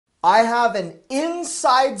I have an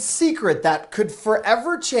inside secret that could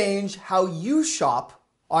forever change how you shop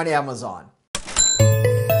on Amazon.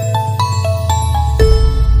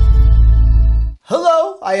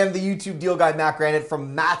 Hello, I am the YouTube deal guy Matt Granite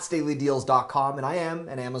from mattsdailydeals.com, and I am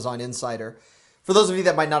an Amazon insider. For those of you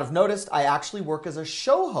that might not have noticed, I actually work as a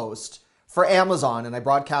show host for Amazon, and I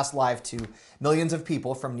broadcast live to millions of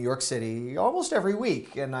people from New York City almost every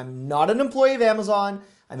week. And I'm not an employee of Amazon.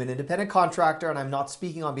 I'm an independent contractor, and I'm not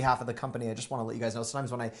speaking on behalf of the company. I just want to let you guys know,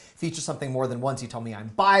 sometimes when I feature something more than once, you tell me I'm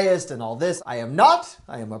biased and all this. I am not.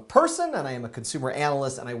 I am a person, and I am a consumer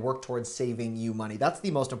analyst, and I work towards saving you money. That's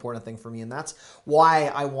the most important thing for me, and that's why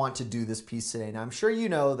I want to do this piece today. Now, I'm sure you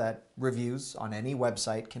know that reviews on any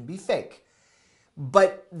website can be fake.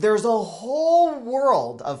 But there's a whole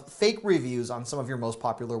world of fake reviews on some of your most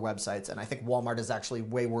popular websites. And I think Walmart is actually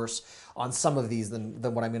way worse on some of these than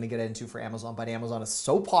what I'm going to get into for Amazon. But Amazon is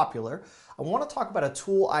so popular. I want to talk about a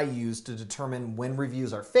tool I use to determine when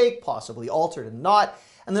reviews are fake, possibly altered and not.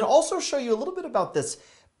 And then also show you a little bit about this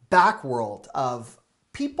back world of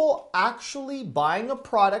people actually buying a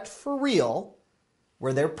product for real,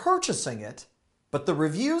 where they're purchasing it, but the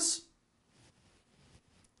reviews,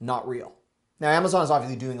 not real. Now, Amazon is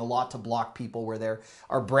obviously doing a lot to block people where there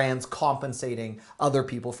are brands compensating other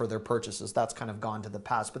people for their purchases. That's kind of gone to the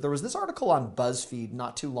past. But there was this article on BuzzFeed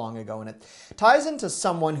not too long ago, and it ties into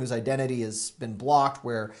someone whose identity has been blocked,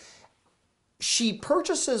 where she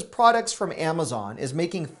purchases products from Amazon, is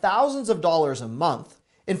making thousands of dollars a month.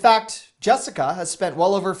 In fact, Jessica has spent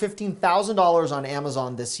well over $15,000 on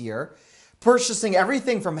Amazon this year, purchasing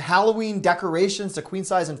everything from Halloween decorations to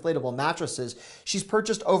queen-size inflatable mattresses. She's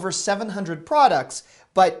purchased over 700 products,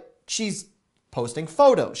 but she's posting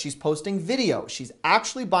photos, she's posting video, she's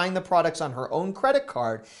actually buying the products on her own credit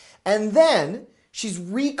card, and then she's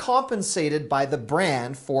recompensated by the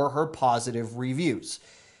brand for her positive reviews.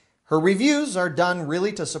 Her reviews are done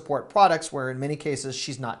really to support products where in many cases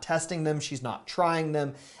she's not testing them, she's not trying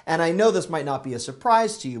them. And I know this might not be a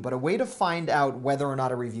surprise to you, but a way to find out whether or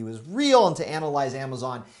not a review is real and to analyze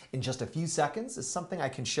Amazon in just a few seconds is something I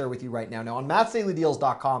can share with you right now. Now on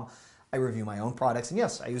mattsdailydeals.com, I review my own products, and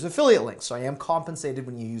yes, I use affiliate links. So I am compensated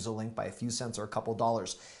when you use a link by a few cents or a couple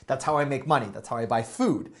dollars. That's how I make money. That's how I buy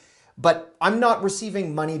food. But I'm not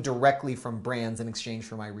receiving money directly from brands in exchange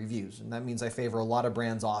for my reviews. And that means I favor a lot of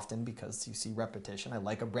brands often because you see repetition. I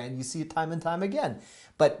like a brand, you see it time and time again.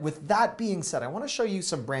 But with that being said, I want to show you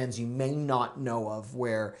some brands you may not know of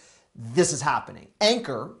where this is happening.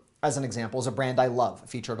 Anchor, as an example, is a brand I love. I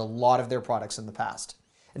featured a lot of their products in the past.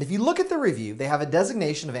 And if you look at the review, they have a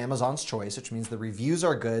designation of Amazon's choice, which means the reviews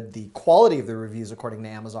are good. The quality of the reviews, according to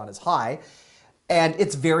Amazon, is high. And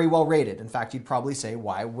it's very well rated. In fact, you'd probably say,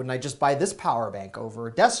 why wouldn't I just buy this power bank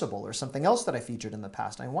over Decibel or something else that I featured in the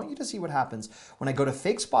past? And I want you to see what happens when I go to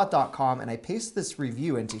fakespot.com and I paste this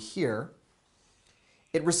review into here.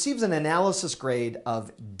 It receives an analysis grade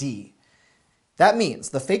of D. That means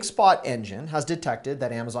the FakeSpot engine has detected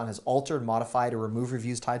that Amazon has altered, modified, or removed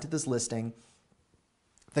reviews tied to this listing.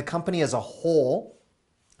 The company as a whole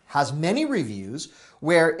has many reviews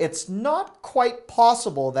where it's not quite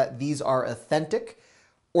possible that these are authentic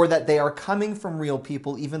or that they are coming from real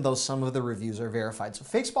people, even though some of the reviews are verified. So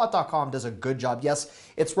fakespot.com does a good job. Yes,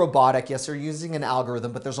 it's robotic. Yes, they're using an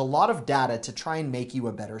algorithm, but there's a lot of data to try and make you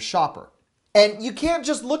a better shopper. And you can't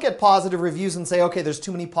just look at positive reviews and say, okay, there's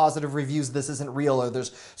too many positive reviews, this isn't real, or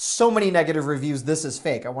there's so many negative reviews, this is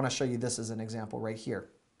fake. I want to show you this as an example right here.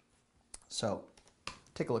 So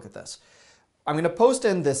take a look at this. I'm going to post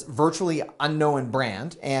in this virtually unknown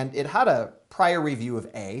brand, and it had a prior review of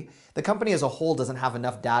A. The company as a whole doesn't have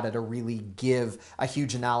enough data to really give a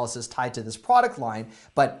huge analysis tied to this product line,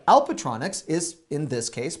 but Alpatronics is, in this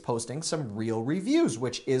case, posting some real reviews,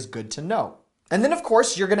 which is good to know. And then, of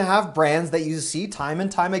course, you're going to have brands that you see time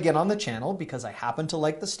and time again on the channel because I happen to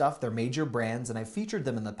like the stuff. They're major brands, and I've featured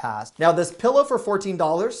them in the past. Now, this pillow for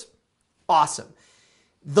 $14, awesome.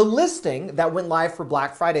 The listing that went live for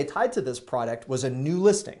Black Friday tied to this product was a new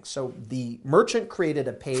listing. So the merchant created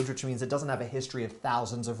a page, which means it doesn't have a history of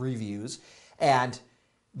thousands of reviews. And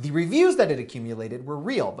the reviews that it accumulated were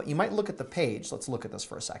real, but you might look at the page, let's look at this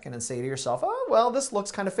for a second, and say to yourself, oh, well, this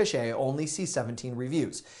looks kind of fishy. I only see 17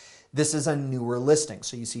 reviews. This is a newer listing.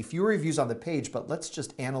 So you see fewer reviews on the page, but let's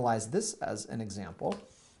just analyze this as an example.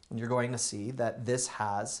 And you're going to see that this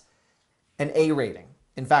has an A rating.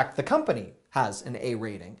 In fact, the company has an A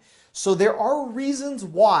rating. So there are reasons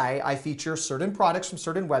why I feature certain products from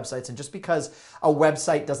certain websites, and just because a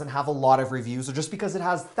website doesn't have a lot of reviews or just because it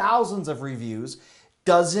has thousands of reviews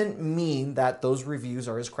doesn't mean that those reviews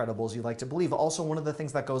are as credible as you like to believe. Also, one of the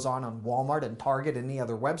things that goes on Walmart and Target and any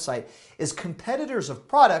other website is competitors of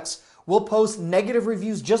products will post negative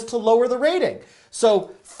reviews just to lower the rating.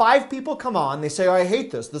 So 5 people come on, they say, oh, I hate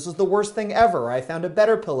this. This is the worst thing ever. Or I found a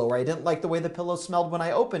better pillow, or I didn't like the way the pillow smelled when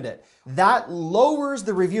I opened it. That lowers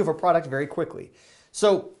the review of a product very quickly.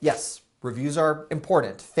 So yes, reviews are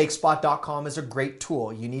important. Fakespot.com is a great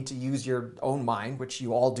tool. You need to use your own mind, which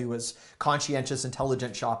you all do as conscientious,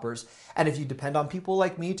 intelligent shoppers. And if you depend on people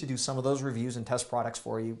like me to do some of those reviews and test products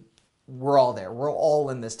for you, we're all there. We're all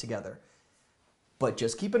in this together. But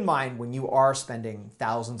just keep in mind when you are spending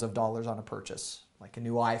thousands of dollars on a purchase, like a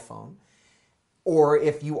new iPhone, or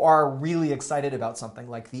if you are really excited about something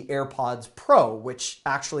like the AirPods Pro, which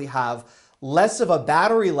actually have less of a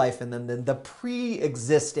battery life in them than the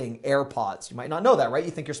pre-existing AirPods. You might not know that, right?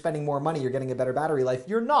 You think you're spending more money, you're getting a better battery life.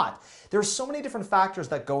 You're not. There's so many different factors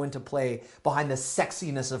that go into play behind the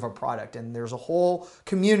sexiness of a product, and there's a whole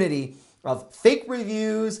community of fake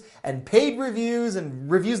reviews and paid reviews and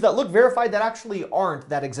reviews that look verified that actually aren't,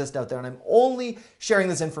 that exist out there. And I'm only sharing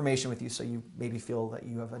this information with you so you maybe feel that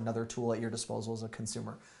you have another tool at your disposal as a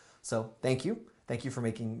consumer. So thank you. Thank you for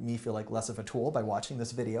making me feel like less of a tool by watching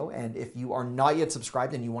this video. And if you are not yet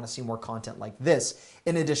subscribed and you want to see more content like this,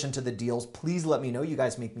 in addition to the deals, please let me know. You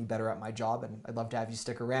guys make me better at my job, and I'd love to have you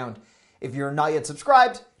stick around. If you're not yet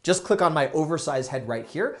subscribed, just click on my oversized head right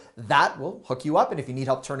here. That will hook you up. And if you need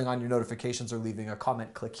help turning on your notifications or leaving a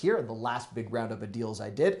comment, click here. And the last big roundup of deals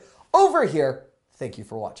I did over here. Thank you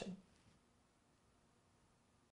for watching.